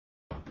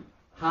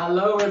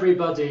Hello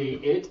everybody,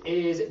 it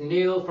is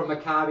Neil from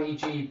Maccabi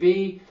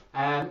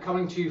GB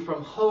coming to you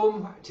from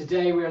home.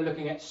 Today we are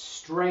looking at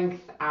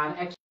strength and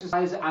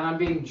exercise, and I'm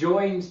being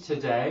joined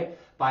today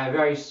by a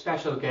very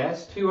special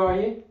guest. Who are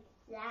you?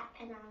 Zach,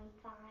 and I'm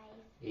 5.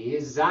 He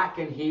is Zach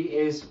and he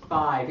is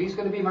 5. He's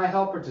going to be my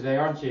helper today,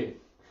 aren't you?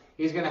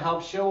 He's going to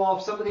help show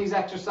off some of these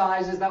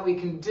exercises that we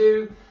can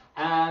do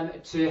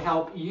to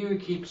help you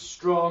keep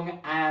strong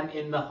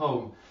in the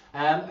home.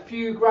 A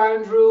few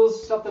ground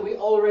rules, stuff that we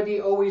already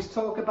always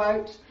talk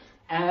about.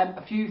 A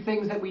few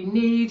things that we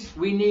need.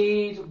 We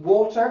need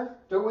water,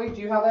 don't we? Do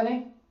you have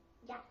any?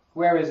 Yeah.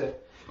 Where is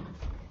it?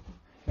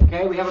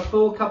 Okay, we have a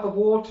full cup of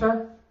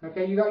water.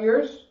 Okay, you got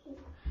yours?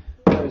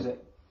 Where is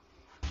it?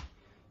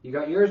 You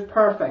got yours?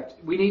 Perfect.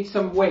 We need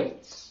some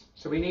weights.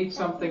 So we need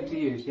something to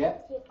use, yeah?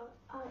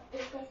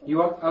 You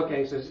want?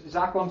 Okay, so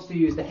Zach wants to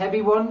use the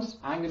heavy ones.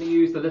 I'm going to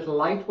use the little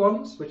light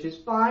ones, which is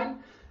fine.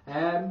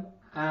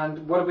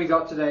 And what have we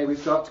got today?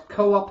 We've got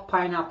Co-op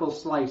pineapple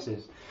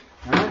slices.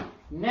 All right.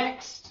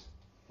 Next,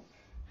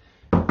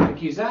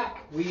 thank you,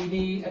 Zach. We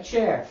need a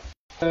chair.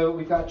 So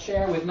we've got a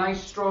chair with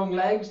nice strong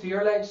legs. Do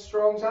your legs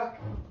strong,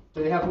 Zach?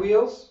 Do they have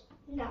wheels?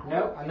 No.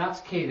 No, and that's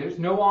key. There's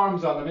no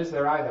arms on them, is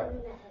there either?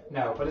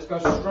 No, but it's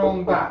got a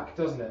strong back,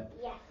 doesn't it?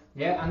 Yeah.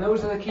 Yeah, and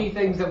those are the key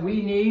things that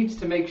we need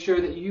to make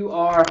sure that you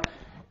are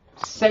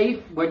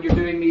safe when you're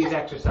doing these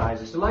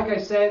exercises. So like I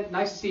said,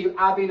 nice to see you,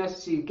 Abby, nice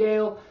to see you,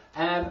 Gail.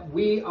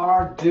 We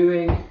are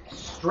doing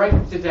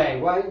strength today.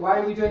 Why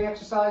are we doing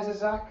exercises,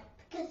 Zach?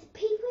 Because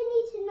people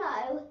need to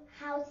know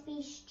how to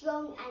be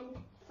strong and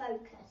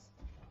focused.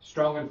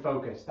 Strong and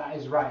focused, that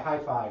is right, high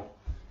five.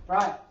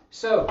 Right,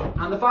 so,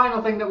 and the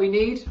final thing that we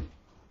need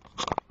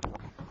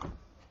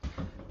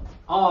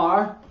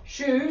are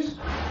shoes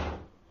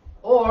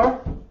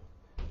or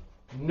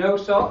no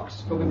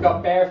socks, but we've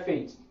got bare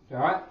feet, all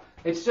right?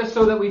 It's just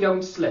so that we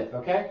don't slip,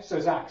 okay? So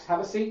Zach, have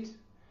a seat.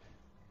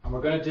 And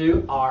we're going to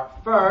do our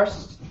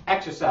first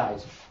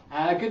exercise.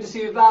 Good to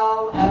see you,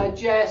 Val,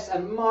 Jess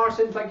and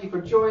Martin. Thank you for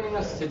joining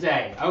us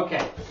today.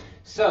 Okay,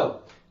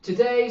 so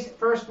today's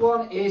first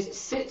one is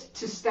sit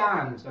to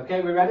stand.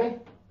 Okay, we ready?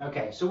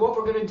 Okay, so what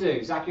we're going to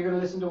do, Zach, you're going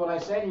to listen to what I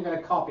say and you're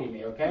going to copy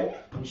me, okay?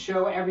 And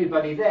show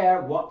everybody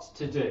there what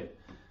to do.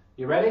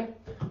 You ready?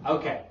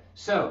 Okay,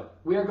 so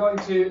we are going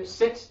to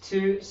sit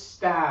to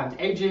stand.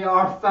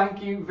 AJR,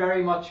 thank you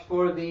very much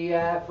for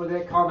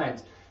the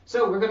comment.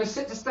 So we're going to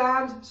sit to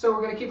stand, so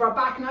we're going to keep our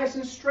back nice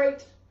and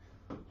straight.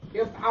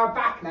 Keep our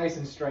back nice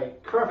and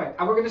straight. Perfect.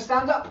 And we're going to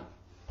stand up.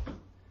 And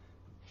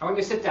we're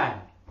going to sit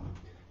down.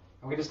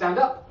 And we're going to stand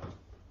up.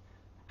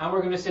 And we're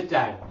going to sit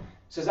down.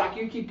 So Zach,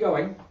 you keep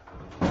going.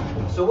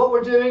 So what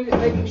we're doing is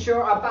making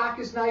sure our back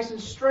is nice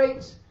and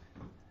straight.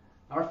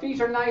 Our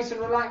feet are nice and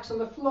relaxed on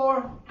the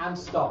floor. And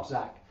stop,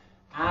 Zach.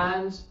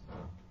 And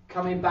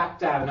coming back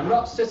down. I'm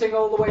not sitting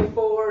all the way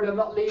forward. I'm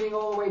not leaning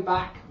all the way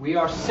back. We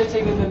are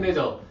sitting in the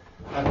middle.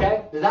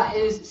 Okay, that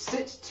is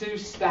sit to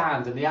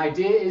stand, and the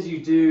idea is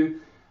you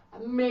do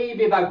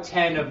maybe about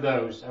 10 of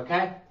those,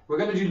 okay? We're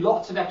going to do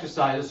lots of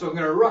exercises, so I'm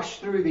going to rush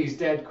through these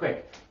dead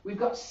quick. We've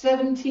got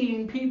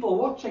 17 people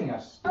watching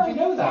us. Did you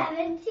know that?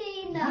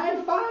 17, no.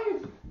 High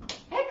five.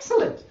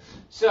 Excellent.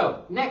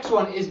 So, next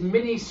one is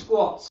mini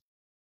squats.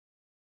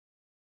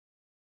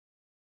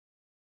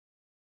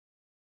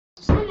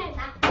 I know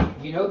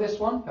that. You know this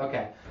one?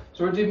 Okay.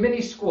 So we're doing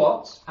mini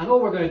squats, and all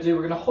we're going to do,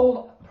 we're going to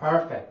hold,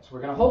 perfect. So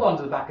we're going to hold on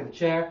to the back of the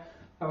chair,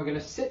 and we're going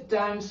to sit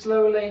down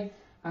slowly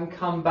and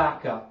come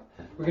back up.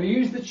 We're going to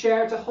use the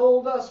chair to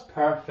hold us.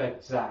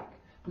 Perfect, Zach.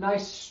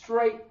 Nice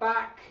straight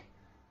back,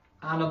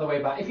 and on the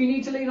way back. If you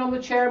need to lean on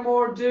the chair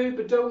more, do,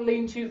 but don't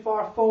lean too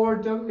far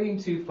forward, don't lean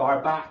too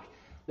far back.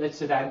 Let's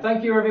sit down.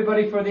 Thank you,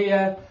 everybody, for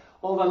the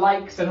all the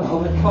likes and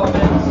all the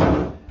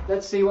comments.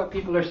 Let's see what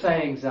people are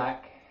saying,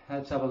 Zach.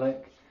 Let's have a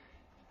look.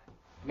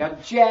 We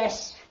got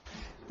Jess.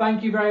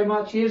 Thank you very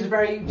much.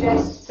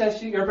 Jess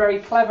says you're very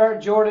clever.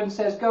 Jordan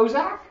says, go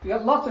Zach. We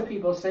got lots of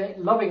people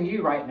loving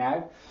you right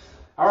now.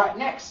 All right,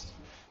 next.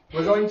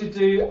 We're going to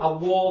do a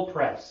wall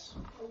press.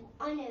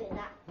 I know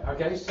that.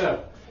 Okay,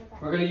 so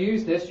we're going to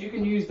use this. You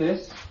can use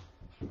this.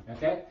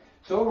 Okay,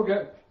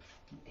 so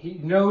he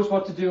knows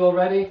what to do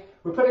already.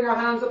 We're putting our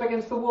hands up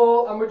against the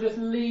wall and we're just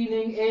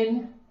leaning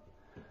in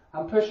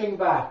and pushing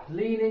back.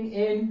 Leaning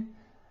in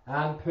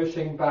and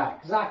pushing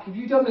back. Zach, have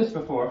you done this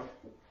before?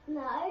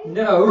 No.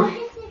 No. I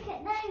just look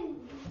at those.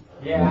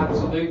 Yeah,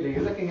 absolutely.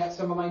 You're looking at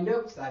some of my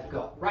notes that I've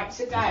got. Right,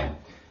 sit down.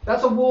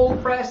 That's a wall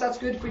press. That's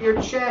good for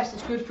your chest.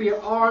 It's good for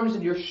your arms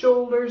and your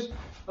shoulders.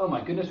 Oh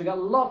my goodness, we got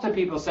lots of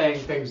people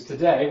saying things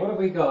today. What have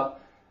we got?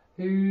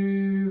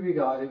 Who we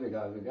got?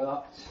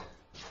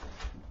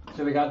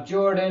 So we got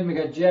Jordan, we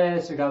got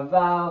Jess, we got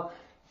Val,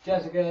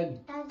 Jessica,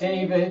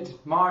 David,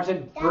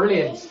 Martin.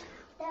 Brilliant.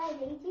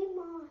 Daddy, do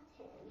Martin.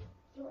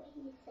 What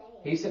he's saying.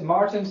 He said,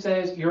 Martin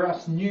says you're a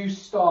new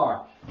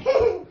star.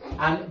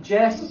 And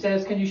Jess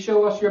says, can you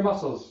show us your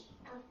muscles?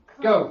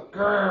 Go.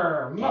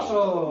 Grrr,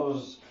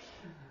 muscles.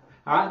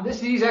 All right,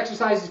 these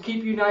exercises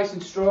keep you nice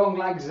and strong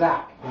like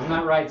Zach. Isn't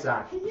that right,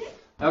 Zach?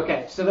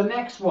 Okay, so the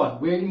next one,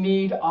 we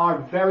need our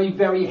very,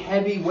 very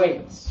heavy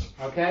weights.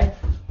 Okay?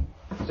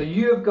 So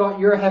you've got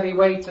your heavy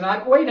weights,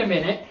 and wait a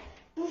minute.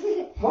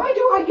 Why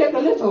do I get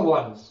the little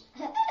ones?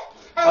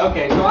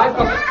 Okay, so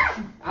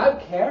I'm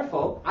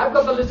careful. I've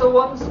got the little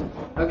ones.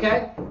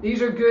 Okay?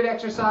 These are good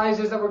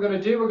exercises that we're going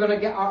to do. We're going to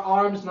get our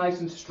arms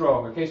nice and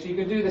strong. Okay? So you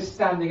can do this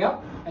standing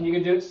up, and you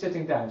can do it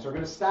sitting down. So we're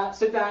going to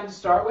sit down to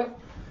start with.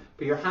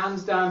 Put your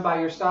hands down by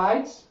your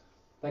sides,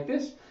 like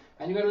this.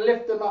 And you're going to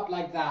lift them up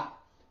like that.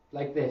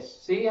 Like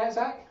this. See,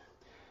 Zach?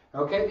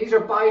 Okay, these are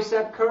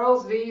bicep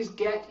curls. These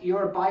get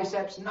your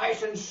biceps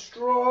nice and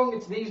strong.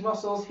 It's these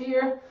muscles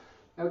here.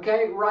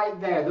 Okay, right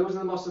there. Those are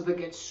the muscles that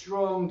get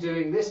strong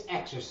doing this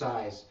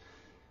exercise.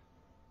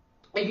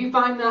 If you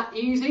find that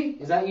easy,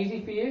 is that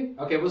easy for you?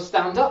 Okay, we'll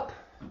stand up.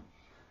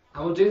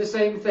 And we'll do the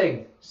same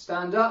thing.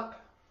 Stand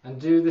up and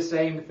do the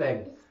same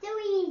thing. It's still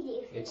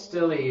easy. It's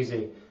still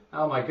easy.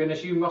 Oh my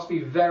goodness, you must be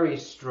very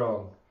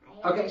strong.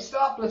 Okay,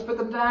 stop. Let's put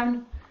them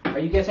down. Are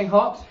you getting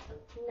hot?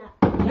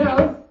 No.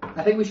 No.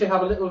 I think we should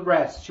have a little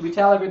rest. Should we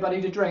tell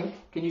everybody to drink?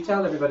 Can you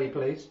tell everybody,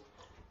 please?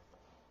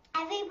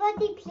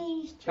 Everybody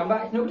please drink. Come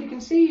back. Nobody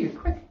can see you.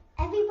 Quick.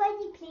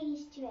 Everybody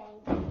please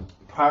drink.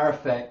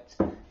 Perfect.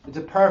 It's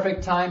a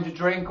perfect time to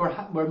drink.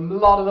 We're a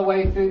lot of the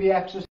way through the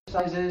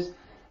exercises.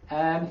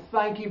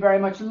 Thank you very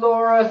much,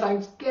 Laura.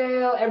 Thanks,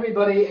 Gail.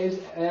 Everybody is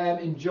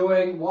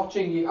enjoying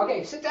watching you.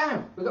 Okay, sit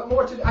down. We've got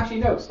more to...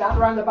 Actually, no. Stand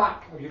around the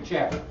back of your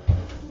chair.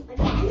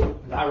 Again?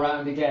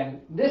 Around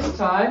again. This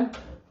time,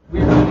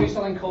 we're going to do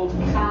something called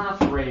calf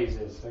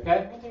raises. Okay?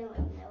 I don't know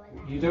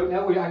what You don't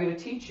know? I'm going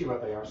to teach you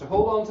what they are. So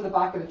hold on to the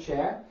back of the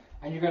chair,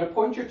 and you're going to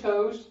point your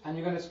toes, and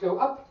you're going to go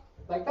up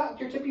like that,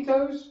 your tippy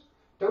toes.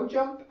 Don't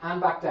jump,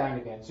 and back down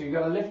again. So you've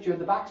got to lift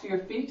the backs of your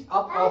feet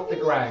up off the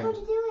ground. How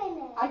to doing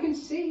it? I can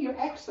see, you're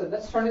excellent.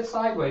 Let's turn it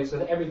sideways so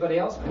that everybody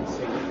else can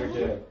see what you're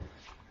doing.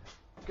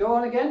 Go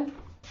on again.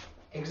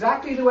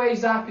 Exactly the way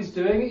Zach is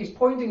doing it. He's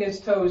pointing his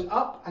toes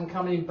up and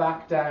coming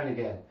back down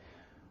again.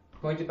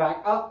 Pointing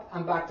back up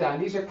and back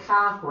down. These are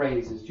calf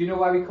raises. Do you know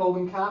why we call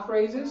them calf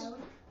raises? No.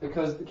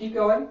 Because, keep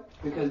going,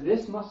 because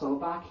this muscle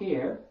back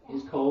here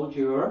is called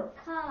your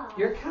Calf.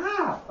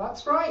 calf.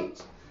 That's right.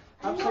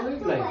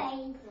 Absolutely. And what's the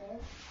raises?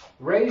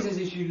 Raises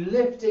is you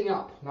lifting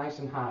up nice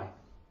and high.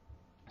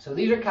 So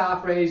these are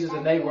calf raises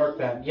and they work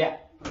them. Yeah.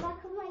 The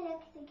back of my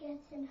legs are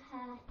getting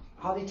hurt.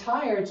 Are they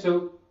tired?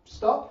 So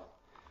stop.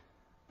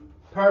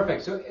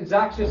 Perfect. So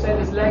Zach just said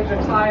his legs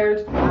are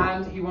tired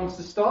and he wants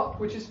to stop,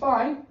 which is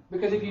fine,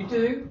 because if you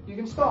do, you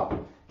can stop.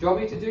 Do you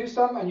want me to do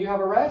some and you have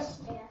a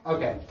rest? Yeah.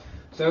 Okay.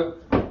 So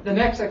the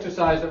next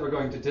exercise that we're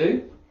going to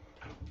do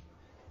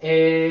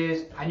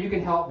is, and you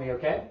can help me,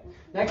 okay?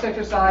 Next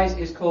exercise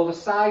is called a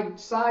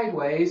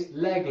sideways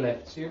leg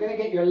lift. So you're going to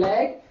get your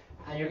leg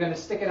and you're going to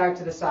stick it out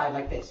to the side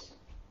like this.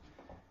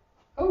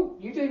 Oh,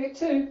 you're doing it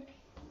too?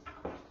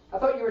 I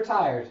thought you were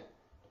tired.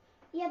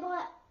 Yeah,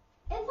 but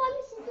if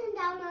I'm sitting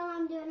down and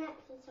I'm doing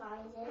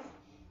exercises,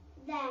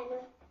 then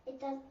it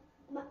does.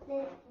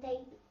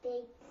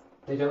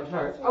 They don't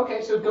hurt.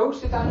 Okay, so go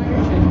sit down on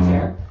your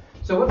chair.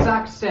 So what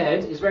Zach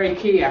said is very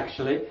key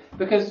actually,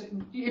 because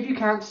if you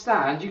can't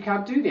stand, you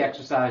can't do the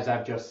exercise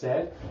I've just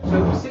said.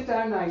 So sit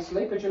down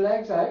nicely, put your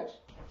legs out,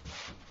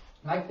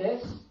 like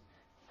this.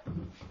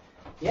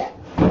 Yeah,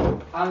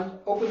 and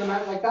open them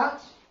out like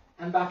that,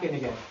 and back in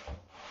again.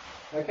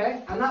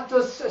 Okay, and that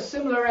does a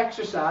similar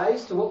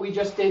exercise to what we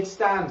just did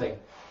standing.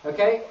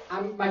 Okay,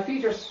 and my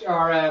feet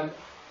are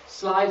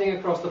sliding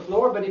across the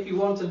floor, but if you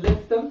want to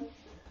lift them,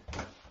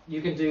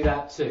 you can do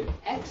that too.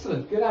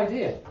 Excellent, good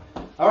idea.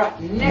 All right,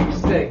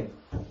 next thing.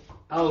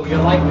 Oh,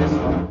 you'll like this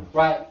one.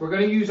 Right, we're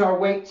going to use our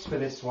weights for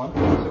this one.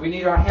 So we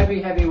need our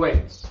heavy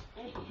weights.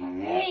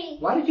 Heavy.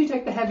 Why did you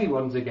take the heavy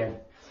ones again?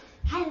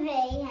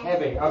 Heavy.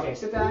 Heavy. Okay,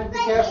 sit down, be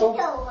careful.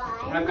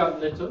 I've got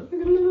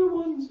little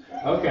ones.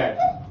 Okay.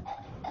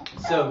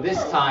 So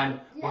this time,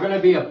 we're going to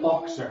be a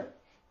boxer.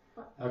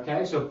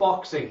 Okay, so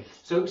boxing.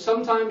 So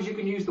sometimes you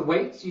can use the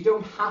weights. You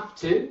don't have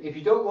to. If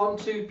you don't want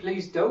to,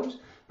 please don't.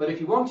 But if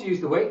you want to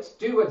use the weights,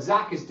 do what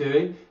Zach is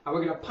doing, and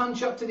we're going to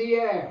punch up to the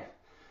air.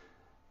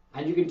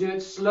 And you can do it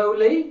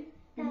slowly.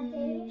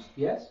 Daddy,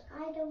 Yes?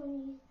 I don't want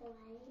to use the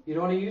weight. You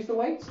don't want to use the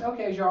weights?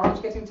 Okay, is your arms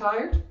getting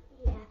tired?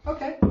 Yeah.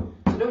 Okay,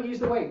 so don't use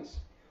the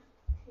weights.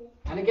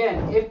 And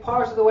again, if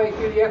part of the way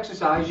through the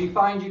exercise you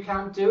find you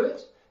can't do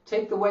it,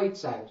 take the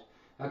weights out.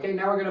 Okay,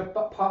 now we're going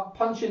to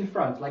punch in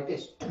front like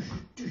this.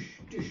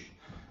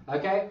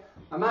 Okay,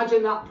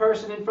 imagine that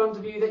person in front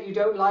of you that you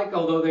don't like,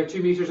 although they're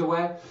 2 meters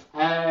away.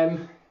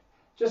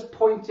 Just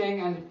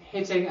pointing and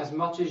hitting as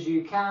much as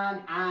you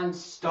can and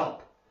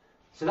stop.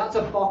 So that's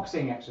a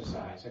boxing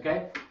exercise,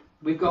 okay?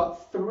 We've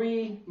got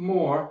 3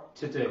 more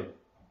to do,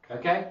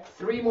 okay?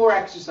 3 more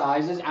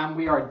exercises and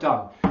we are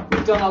done.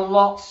 We've done a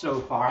lot so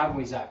far, haven't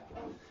we, Zach?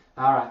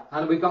 All right,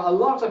 and we've got a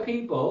lot of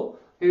people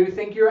who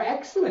think you're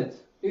excellent,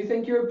 who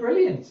think you're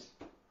brilliant.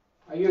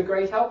 Are you a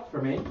great help for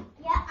me?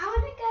 Yeah, I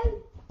want to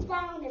go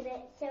down a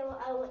bit so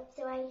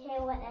I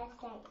hear what they're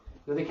saying.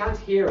 Well, they can't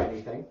hear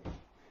anything.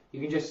 You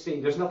can just see.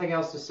 There's nothing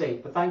else to see.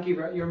 But thank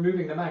you. You're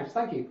moving them out.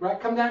 Thank you. Right,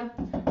 come down.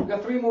 We've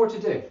got 3 more to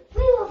do.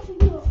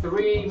 3 more.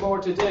 3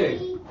 more to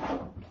do.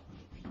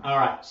 All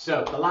right,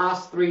 so the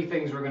last 3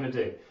 things we're going to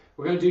do.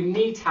 We're going to do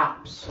knee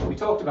taps. We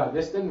talked about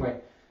this, didn't we?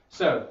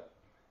 So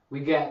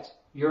we get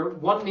your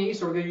one knee,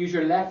 so we're going to use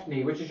your left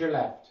knee. Which is your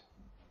left?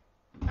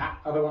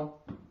 Other one.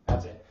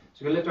 That's it.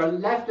 So we're going to lift our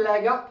left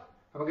leg up,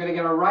 and we're going to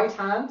get our right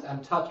hand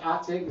and touch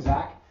at it,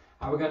 Zach.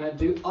 And we're going to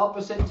do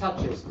opposite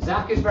touches.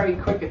 Zach is very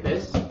quick at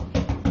this,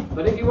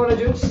 but if you want to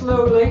do it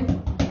slowly,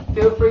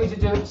 feel free to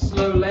do it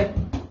slowly.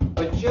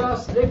 But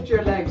just lift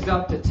your legs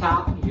up to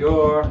tap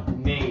your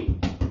knee.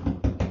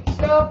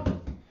 Stop.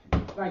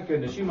 Thank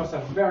goodness, you must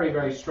have very,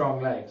 very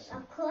strong legs.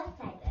 Of course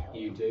I do.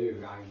 You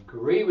do, I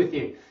agree with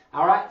you.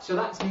 All right, so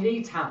that's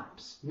knee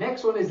taps.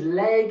 Next one is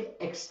leg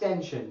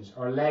extensions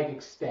or leg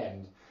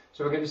extend.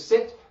 So we're going to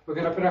sit, we're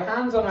going to put our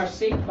hands on our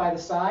seat by the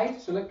side,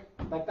 so look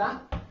like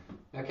that,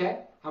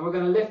 okay? And we're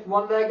going to lift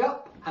one leg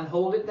up and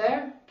hold it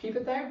there, keep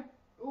it there,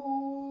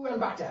 ooh,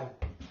 and back down.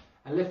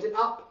 And lift it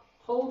up,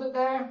 hold it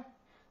there,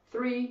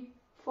 3,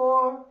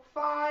 4,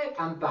 5,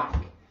 and back.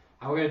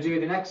 And we're going to do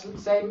the next,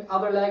 same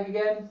other leg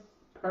again,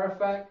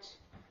 perfect.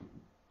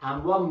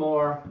 And one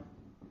more.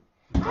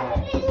 I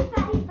can do this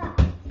very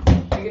fast.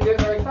 You can do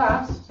it very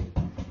fast.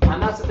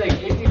 And that's the thing,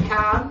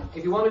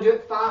 if you want to do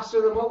it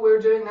faster than what we're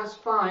doing, that's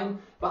fine.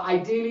 But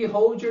ideally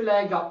hold your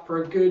leg up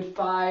for a good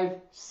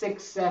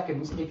 5-6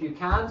 seconds if you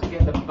can to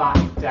get the back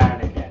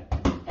down again.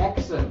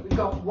 Excellent. We've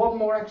got one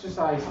more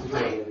exercise to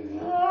do.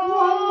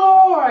 One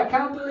more! I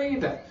can't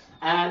believe it.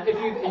 And if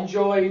you've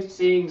enjoyed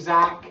seeing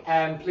Zach,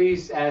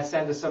 please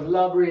send us some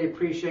love. Really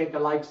appreciate the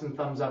likes and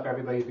thumbs up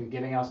everybody's been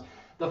giving us.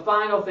 The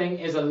final thing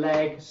is a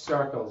leg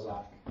circle,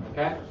 Zach.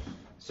 Okay?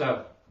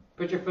 So,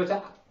 put your foot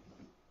up.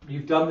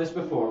 You've done this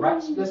before,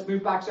 right? So let's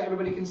move back so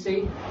everybody can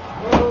see.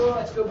 Oh,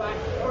 let's go back.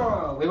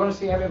 Oh, we want to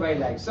see everybody's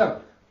legs.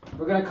 So,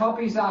 we're going to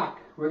copy Zach.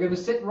 We're going to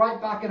sit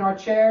right back in our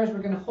chairs. We're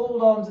going to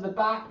hold on to the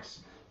backs,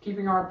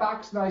 keeping our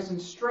backs nice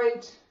and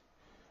straight.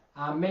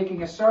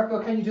 Making a circle.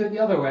 Can you do it the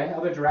other way,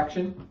 other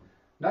direction?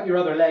 Not your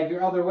other leg,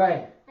 your other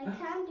way. I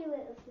can do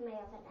it with my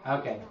other leg.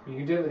 Okay, you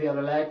can do it with the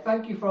other leg.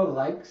 Thank you for all the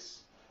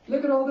likes.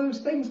 Look at all those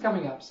things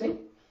coming up, see?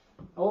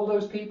 All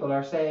those people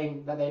are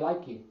saying that they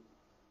like you.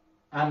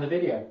 And the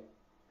video.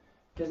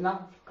 Isn't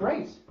that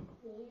great?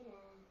 Yeah.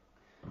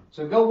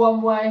 So go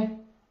one way,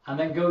 and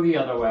then go the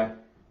other way.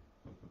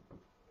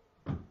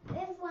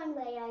 There's one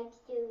way I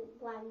do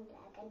one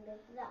leg and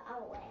the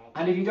other way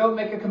And if you don't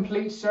make a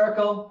complete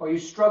circle, or you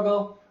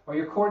struggle, or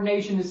your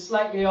coordination is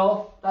slightly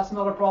off, that's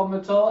not a problem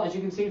at all. As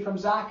you can see from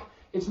Zach,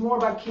 it's more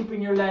about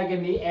keeping your leg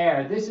in the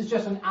air. This is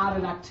just an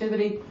added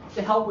activity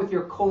to help with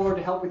your core,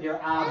 to help with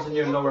your abs and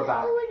your lower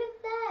back.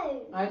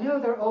 I know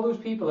all those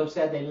people have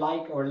said they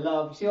like or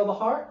love. See all the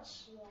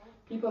hearts? Yeah.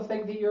 People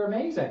think that you're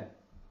amazing.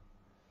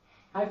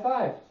 High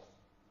five.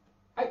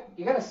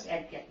 You gotta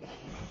say.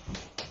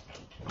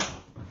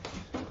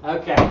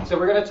 Okay, so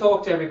we're gonna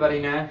talk to everybody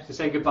now to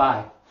say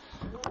goodbye.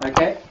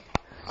 Okay,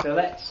 so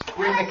let's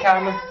bring the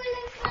camera.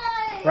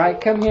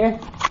 Right, come here.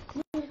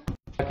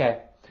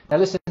 Okay, now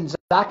listen,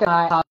 Zach and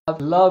I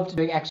have loved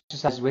doing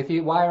exercises with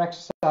you. Why are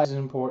exercises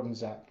important,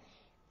 Zach?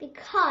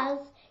 Because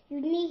you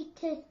need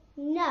to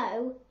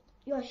know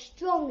your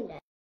strongness.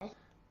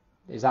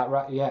 Is that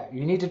right? Yeah,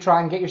 you need to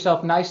try and get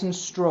yourself nice and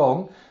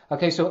strong.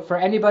 Okay, so for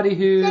anybody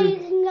who... So you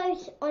can go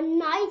on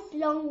nice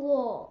long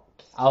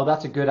walks. Oh,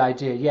 that's a good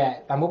idea, yeah.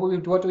 And what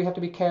do we have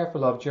to be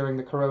careful of during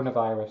the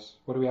coronavirus?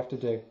 What do we have to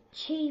do?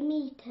 2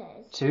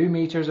 meters. 2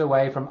 meters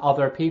away from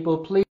other people.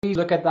 Please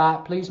look at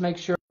that. Please make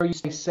sure you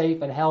stay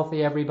safe and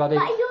healthy, everybody.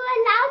 But you're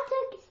allowed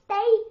to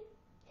stay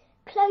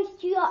close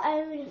to your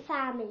own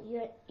family.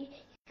 You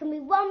can be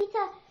 1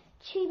 meter,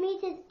 2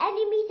 meters,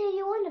 any meter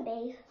you want to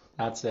be.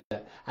 That's it.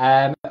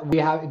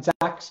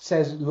 Zach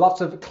says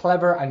lots of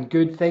clever and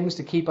good things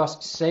to keep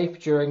us safe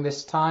during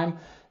this time.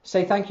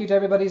 Say thank you to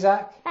everybody,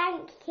 Zach.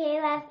 Thank you,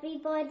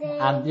 everybody.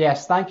 And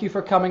yes, thank you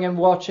for coming and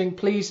watching.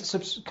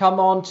 Please come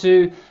on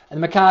to the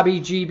Maccabi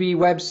GB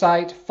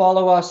website.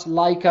 Follow us,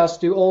 like us,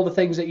 do all the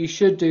things that you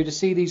should do to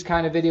see these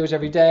kind of videos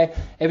every day.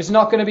 If it's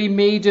not going to be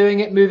me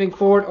doing it moving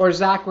forward or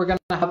Zach, we're going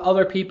to have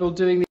other people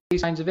doing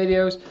these kinds of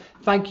videos.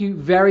 Thank you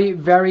very,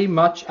 very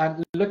much,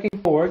 and looking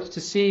forward to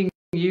seeing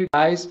you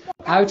guys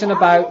out and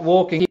about,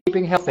 walking,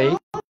 keeping healthy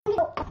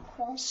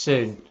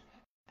soon.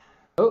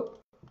 Oh.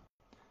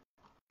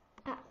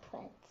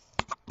 Upwards.